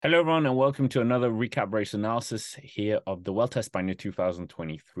Hello, everyone, and welcome to another recap race analysis here of the Vuelta Espana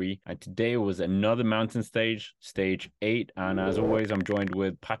 2023. And today was another mountain stage, stage 8. And as always, I'm joined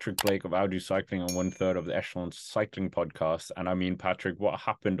with Patrick Blake of Outdo Cycling and one third of the Echelon Cycling podcast. And I mean, Patrick, what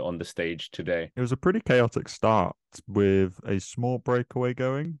happened on the stage today? It was a pretty chaotic start with a small breakaway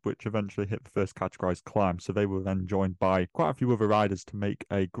going, which eventually hit the first categorized climb. So they were then joined by quite a few other riders to make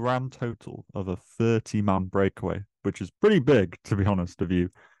a grand total of a 30-man breakaway, which is pretty big, to be honest with you.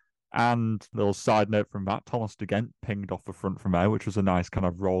 And a little side note from that, Thomas de Gent pinged off the front from there, which was a nice kind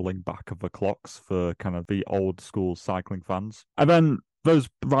of rolling back of the clocks for kind of the old school cycling fans. And then those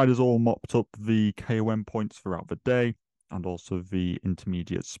riders all mopped up the KOM points throughout the day and also the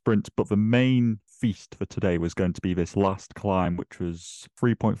intermediate sprint. But the main feast for today was going to be this last climb, which was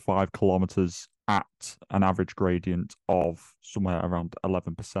 3.5 kilometers at an average gradient of somewhere around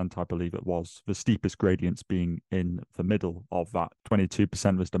 11%, I believe it was. The steepest gradients being in the middle of that.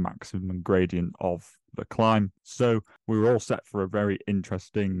 22% was the maximum gradient of the climb. So we were all set for a very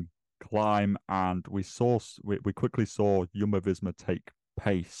interesting climb, and we quickly saw Jumbo-Visma take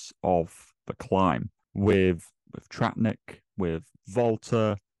pace of the climb with Tratnik, with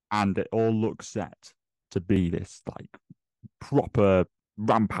Volta, and it all looks set to be this like proper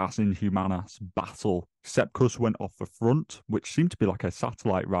Rampas in Humanas battle. Sepp Kuss went off the front, which seemed to be like a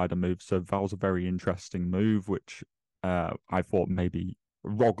satellite rider move. So that was a very interesting move, which I thought maybe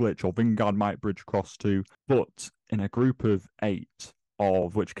Roglic or Vingard might bridge across to. But in a group of 8,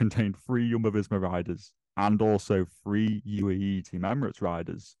 of which contained 3 Jumbo-Visma riders and also 3 UAE Team Emirates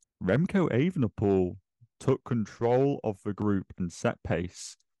riders, Remco Evenepoel took control of the group and set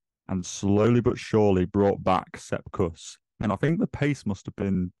pace and slowly but surely brought back Sepp Kuss. And I think the pace must have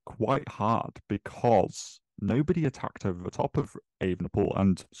been quite hard because nobody attacked over the top of Evenepoel.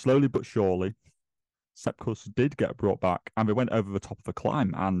 And slowly but surely, Sepp Kuss did get brought back and they went over the top of the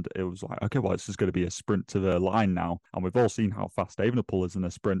climb. And it was like, okay, well, this is going to be a sprint to the line now. And we've all seen how fast Evenepoel is in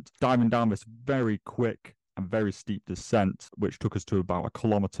a sprint. Diving down this very quick and very steep descent, which took us to about a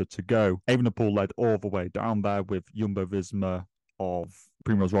kilometer to go. Evenepoel led all the way down there with Jumbo-Visma of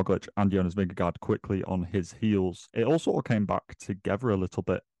Primoz Roglic and Jonas Vingegaard quickly on his heels. It all sort of came back together a little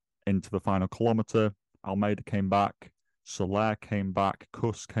bit into the final kilometre. Almeida came back, Soler came back,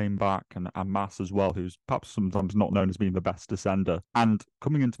 Kuss came back, and Mas as well, who's perhaps sometimes not known as being the best descender. And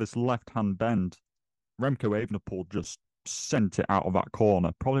coming into this left-hand bend, Remco Evenepoel just sent it out of that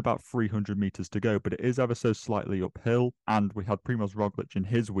corner, probably about 300 metres to go, but it is ever so slightly uphill. And we had Primoz Roglic in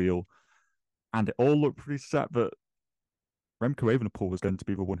his wheel, and it all looked pretty set that Remco Evenepoel was going to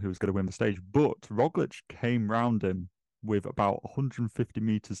be the one who was going to win the stage, but Roglic came round him with about 150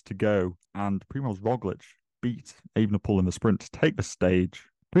 metres to go, and Primoz Roglic beat Evenepoel in the sprint to take the stage.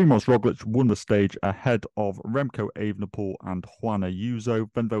 Primoz Roglic won the stage ahead of Remco Evenepoel and Juan Ayuso.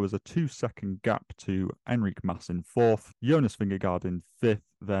 Then there was a 2-second gap to Enric Mas in 4th, Jonas Vingegaard in 5th,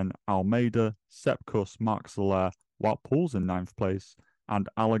 then Almeida, Sepp Kuss, Marc Soler, Wout Poels in 9th place, and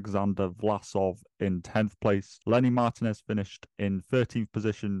Alexander Vlasov in 10th place. Lenny Martinez finished in 13th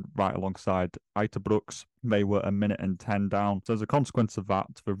position right alongside Aita Brooks. They were a minute and 10 down. So as a consequence of that,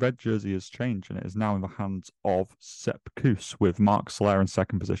 the red jersey has changed and it is now in the hands of Sepp Kuss with Marc Soler in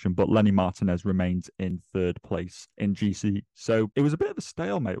 2nd position, but Lenny Martinez remains in 3rd place in GC. So it was a bit of a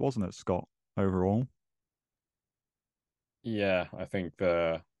stalemate, wasn't it, Scott, overall? Yeah, I think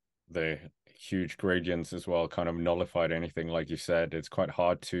the huge gradients as well kind of nullified anything. Like you said, it's quite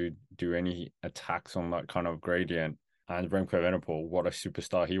hard to do any attacks on that kind of gradient. And Remco Evenepoel, what a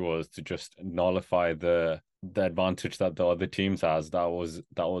superstar he was, to just nullify the advantage that the other teams has. That was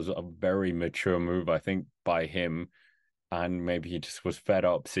a very mature move, I think, by him. And maybe he just was fed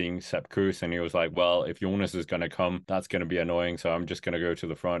up seeing Sepp Kuss, and he was like, well, if Jonas is going to come, that's going to be annoying, so I'm just going to go to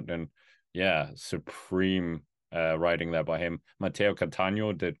the front. And yeah, supreme riding there by him. Matteo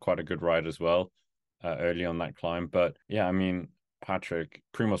Cattaneo did quite a good ride as well early on that climb. But yeah, I mean, Patrick,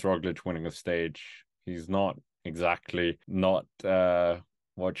 Primoz Roglic winning a stage, he's not exactly not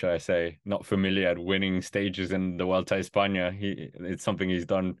what should I say, not familiar at winning stages in the Vuelta a España. It's something he's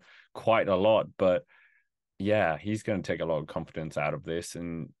done quite a lot, but yeah, he's going to take a lot of confidence out of this.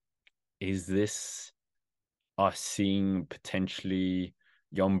 And is this us seeing potentially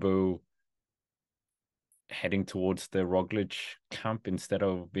Jumbo heading towards the Roglic camp instead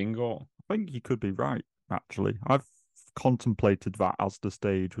of Bingo? I think you could be right, actually. I've contemplated that as the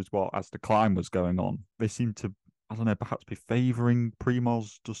stage was as the climb was going on. They seem to, I don't know, perhaps be favouring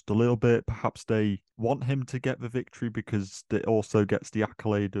Primoz just a little bit. Perhaps they want him to get the victory because it also gets the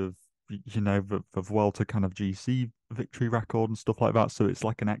accolade of, the Vuelta kind of GC victory record and stuff like that. So it's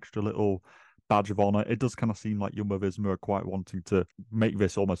like an extra little badge of honor. It does kind of seem like Jumbo-Visma are quite wanting to make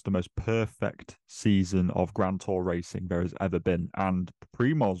this almost the most perfect season of Grand Tour racing there has ever been. And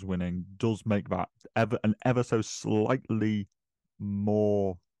Primoz winning does make that ever so slightly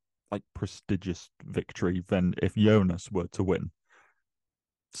more like prestigious victory than if Jonas were to win.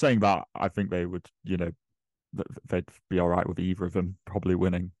 Saying that, I think they would, they'd be all right with either of them probably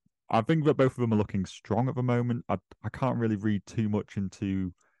winning. I think that both of them are looking strong at the moment. I can't really read too much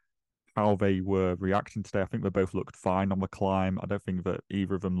into how they were reacting today. I think they both looked fine on the climb. I don't think that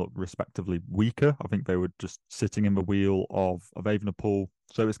either of them looked respectively weaker. I think they were just sitting in the wheel of Evenepoel.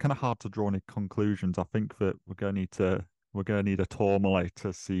 So it's kind of hard to draw any conclusions. I think that we're going to need a Tourmalet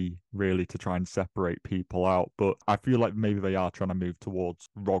to see really to try and separate people out. But I feel like maybe they are trying to move towards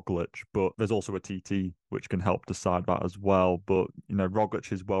Roglic, but there's also a TT which can help decide that as well. But,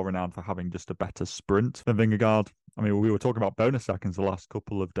 Roglic is well renowned for having just a better sprint than Vingegaard. I mean, we were talking about bonus seconds the last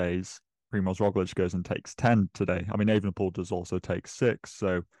couple of days. Primoz Roglic goes and takes 10 today. I mean, Evenepoel does also take 6.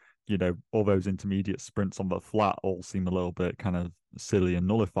 So, all those intermediate sprints on the flat all seem a little bit kind of silly and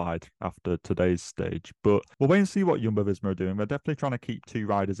nullified after today's stage. But we'll wait and see what Jumbo-Visma are doing. They're definitely trying to keep 2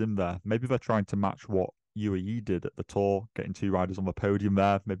 riders in there. Maybe they're trying to match what UAE did at the Tour, getting 2 riders on the podium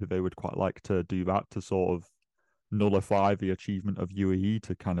there. Maybe they would quite like to do that to sort of nullify the achievement of UAE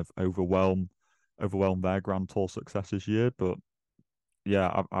to kind of overwhelm their Grand Tour success this year. But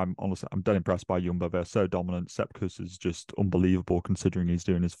yeah, I'm honestly dead impressed by Jumbo. They're so dominant. Sepkus is just unbelievable considering he's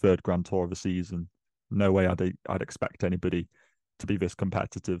doing his 3rd Grand Tour of the season. No way I'd expect anybody to be this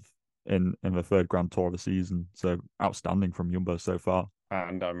competitive in the 3rd Grand Tour of the season. So outstanding from Jumbo so far.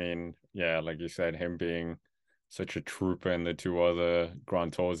 And I mean, yeah, like you said, him being such a trooper in the 2 other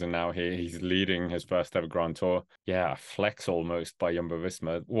Grand Tours, and now he's leading his first ever Grand Tour. Yeah, flex almost by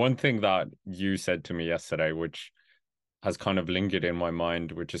Jumbo-Visma. One thing that you said to me yesterday, which has kind of lingered in my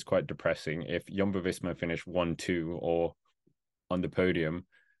mind, which is quite depressing. If Jumbo-Visma finish 1-2 or on the podium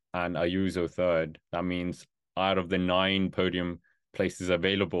and Ayuso 3rd, that means out of the 9 podium places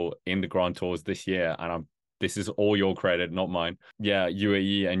available in the Grand Tours this year, and this is all your credit, not mine. Yeah,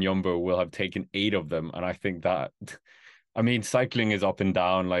 UAE and Jumbo will have taken 8 of them, and I think that I mean, cycling is up and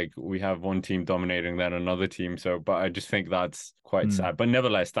down. Like we have one team dominating, then another team. So, but I just think that's quite sad. But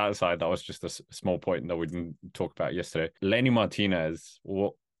nevertheless, that aside, that was just a small point that we didn't talk about yesterday. Lenny Martinez,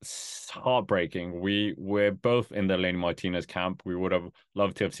 what heartbreaking. We're both in the Lenny Martinez camp. We would have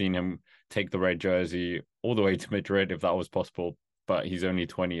loved to have seen him take the red jersey all the way to Madrid if that was possible. But he's only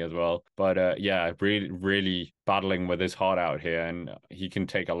 20 as well. But yeah, really, really battling with his heart out here, and he can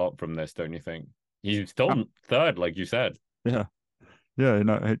take a lot from this, don't you think? He's still 3rd, like you said. Yeah,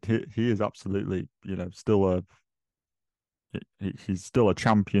 yeah, he is absolutely, still he's still a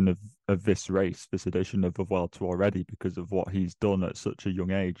champion of this race, this edition of the Vuelta already because of what he's done at such a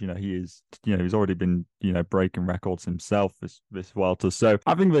young age. He is, he's already been, breaking records himself this Vuelta. So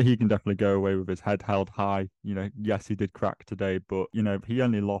I think that he can definitely go away with his head held high. Yes, he did crack today, but he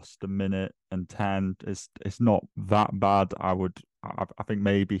only lost 1:10. It's not that bad. I think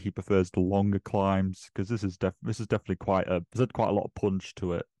maybe he prefers the longer climbs because this is definitely there's had quite a lot of punch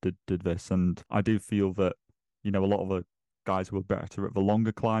to it. Did this, and I do feel that a lot of the guys who were better at the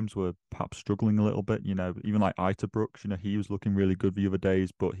longer climbs were perhaps struggling a little bit. Even like Brooks, he was looking really good the other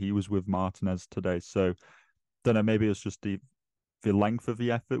days, but he was with Martinez today. So don't know, maybe it's just the length of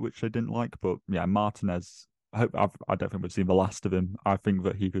the effort which I didn't like. But yeah, Martinez, I don't think we've seen the last of him. I think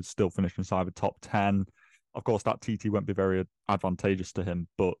that he could still finish inside the top 10. Of course, that TT won't be very advantageous to him,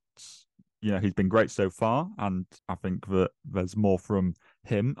 but he's been great so far, and I think that there's more from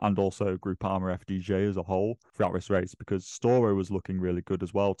him and also Groupama FDJ as a whole throughout this race because Storo was looking really good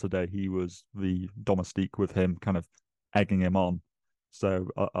as well today. He was the domestique with him, kind of egging him on. So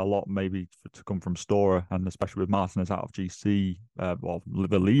a lot maybe to come from Storo, and especially with Martinez out of GC,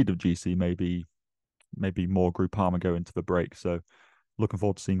 the lead of GC, maybe more Groupama go into the break. So looking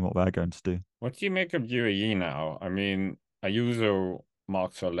forward to seeing what they're going to do. What do you make of UAE now? I mean, Ayuso,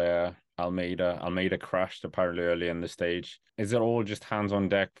 Marc Soler, Almeida crashed apparently early in the stage. Is it all just hands on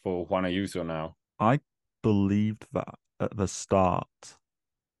deck for Juan Ayuso now? I believed that at the start,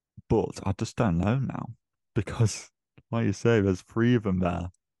 but I just don't know now because, like you say, there's 3 of them there.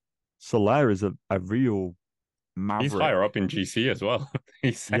 Soler is a real maverick. He's higher up in GC as well.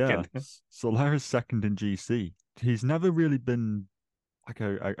 He's second. Yeah, Soler is second in GC. He's never really been like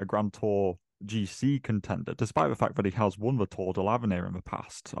a Grand Tour GC contender, despite the fact that he has won the Tour de l'Avenir in the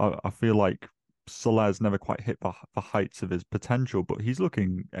past. I feel like Soler's never quite hit the heights of his potential, but he's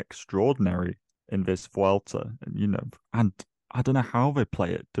looking extraordinary in this Vuelta, and I don't know how they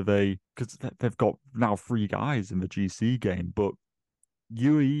play it. Do they, because they've got now 3 guys in the GC game, but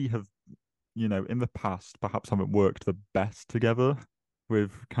UAE have in the past perhaps haven't worked the best together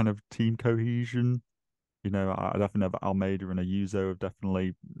with kind of team cohesion. I definitely know that Almeida and Ayuso have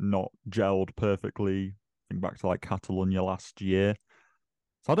definitely not gelled perfectly. Think back to like Catalonia last year.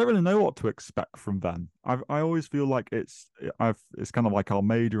 So I don't really know what to expect from them. I always feel like it's kind of like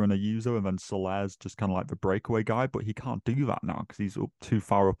Almeida and Ayuso, and then Soler's just kind of like the breakaway guy, but he can't do that now because he's up too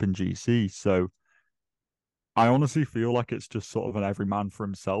far up in GC. So I honestly feel like it's just sort of an every man for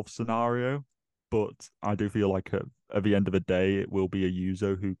himself scenario. But I do feel like at the end of the day, it will be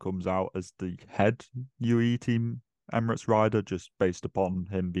Ayuso who comes out as the head UAE team Emirates rider, just based upon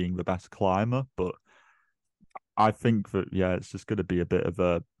him being the best climber. But I think that yeah, it's just going to be a bit of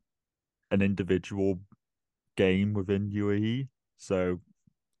an individual game within UAE. So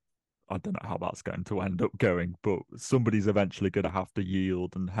I don't know how that's going to end up going, but somebody's eventually going to have to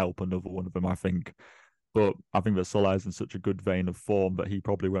yield and help another one of them, I think. But I think that Soler's in such a good vein of form that he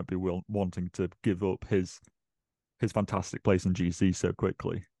probably won't be wanting to give up his fantastic place in GC so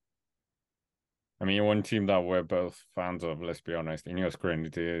quickly. I mean, one team that we're both fans of, let's be honest, Ineos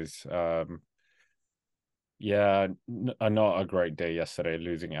Grenadiers. Yeah, not a great day yesterday,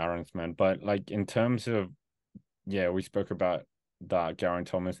 losing Aaron's men. But like in terms of, yeah, we spoke about that Geraint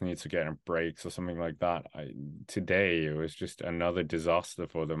Thomas needs to get in breaks or something like that. Today it was just another disaster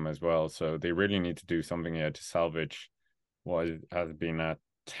for them as well. So they really need to do something here to salvage what has been a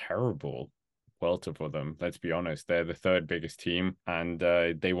terrible Vuelta for them. Let's be honest, they're the third biggest team, and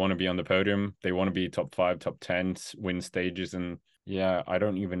they want to be on the podium. They want to be top 5, top 10, win stages, and yeah, I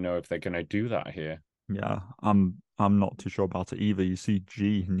don't even know if they're gonna do that here. Yeah, I'm not too sure about it either. You see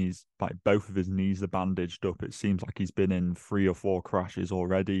G and he's like both of his knees are bandaged up. It seems like he's been in 3 or 4 crashes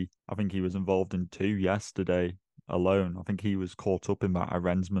already. I think he was involved in 2 yesterday alone. I think he was caught up in that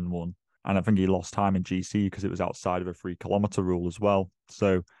Arensman one. And I think he lost time in GC because it was outside of a 3 kilometer rule as well.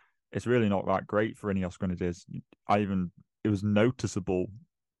 So it's really not that great for Ineos Grenadiers. It was noticeable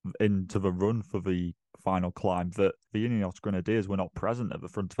into the run for the final climb that the Ineos Grenadiers were not present at the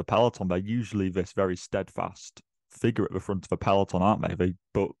front of the peloton. They're usually this very steadfast figure at the front of the peloton, aren't they?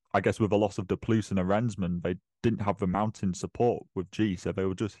 But I guess with the loss of De Plus and Arensman, they didn't have the mountain support with G, so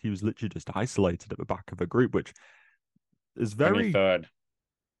he was literally just isolated at the back of the group, which is very 23rd,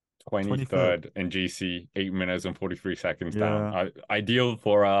 23rd. 23rd in GC, 8 minutes and 43 seconds down. Yeah, Ideal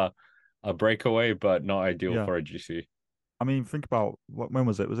for a breakaway, but not ideal yeah. for a GC. I mean, think about when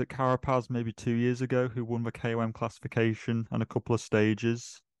was it? Was it Carapaz maybe 2 years ago who won the KOM classification and a couple of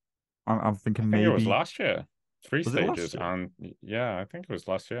stages? I'm I thinking think it was maybe last year, three was it last stages, year? and yeah, I think it was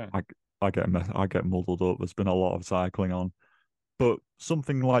last year. I I get muddled up. There's been a lot of cycling on, but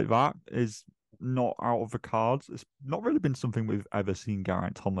something like that is not out of the cards. It's not really been something we've ever seen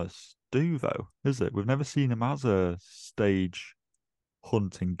Geraint Thomas do, though, is it? We've never seen him as a stage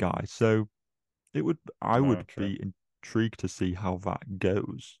hunting guy. So I No, would true. be intrigued to see how that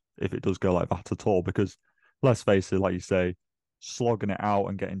goes if it does go like that at all. Because let's face it, like you say, slogging it out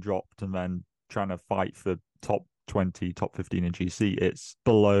and getting dropped and then trying to fight for top 20, top 15 in GC, it's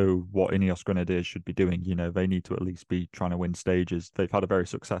below what Ineos Grenadiers should be doing. They need to at least be trying to win stages. They've had a very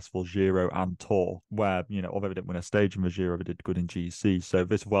successful Giro and Tour where, although they didn't win a stage in the Giro, they did good in GC. So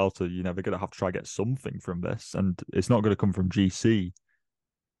this Vuelta, they're going to have to try to get something from this. And it's not going to come from GC.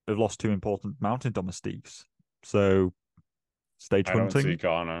 They've lost 2 important mountain domestiques. So stage I don't see hunting,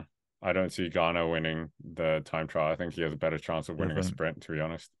 Ghana. I don't see Ghana winning the time trial. I think he has a better chance of I winning a think. sprint, to be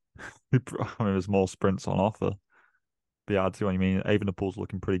honest. I mean, there's more sprints on offer. But yeah, I'd see what you mean. Evenepoel's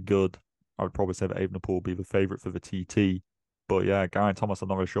looking pretty good. I would probably say that Evenepoel will be the favourite for the TT. But yeah, Geraint Thomas, I'm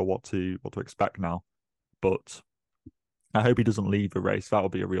not really sure what to expect now. But I hope he doesn't leave the race. That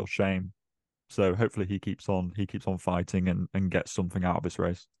would be a real shame. So hopefully he keeps on fighting and gets something out of this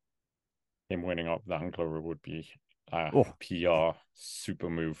race. Him winning up the Ankara would be a Oh, PR super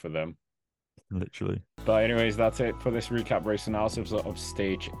move for them. literally. But anyways, that's it for this recap race analysis of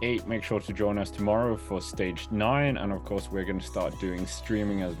stage 8. Make sure to join us tomorrow for stage 9, and of course we're going to start doing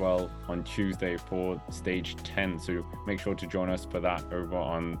streaming as well on Tuesday for stage 10, so make sure to join us for that over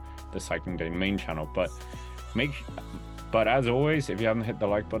on the Cycling Day main channel. But as always, if you haven't hit the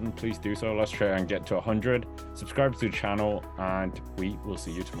like button, please do so. Let's try and get to 100. Subscribe to the channel, and we will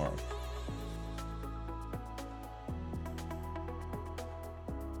see you tomorrow.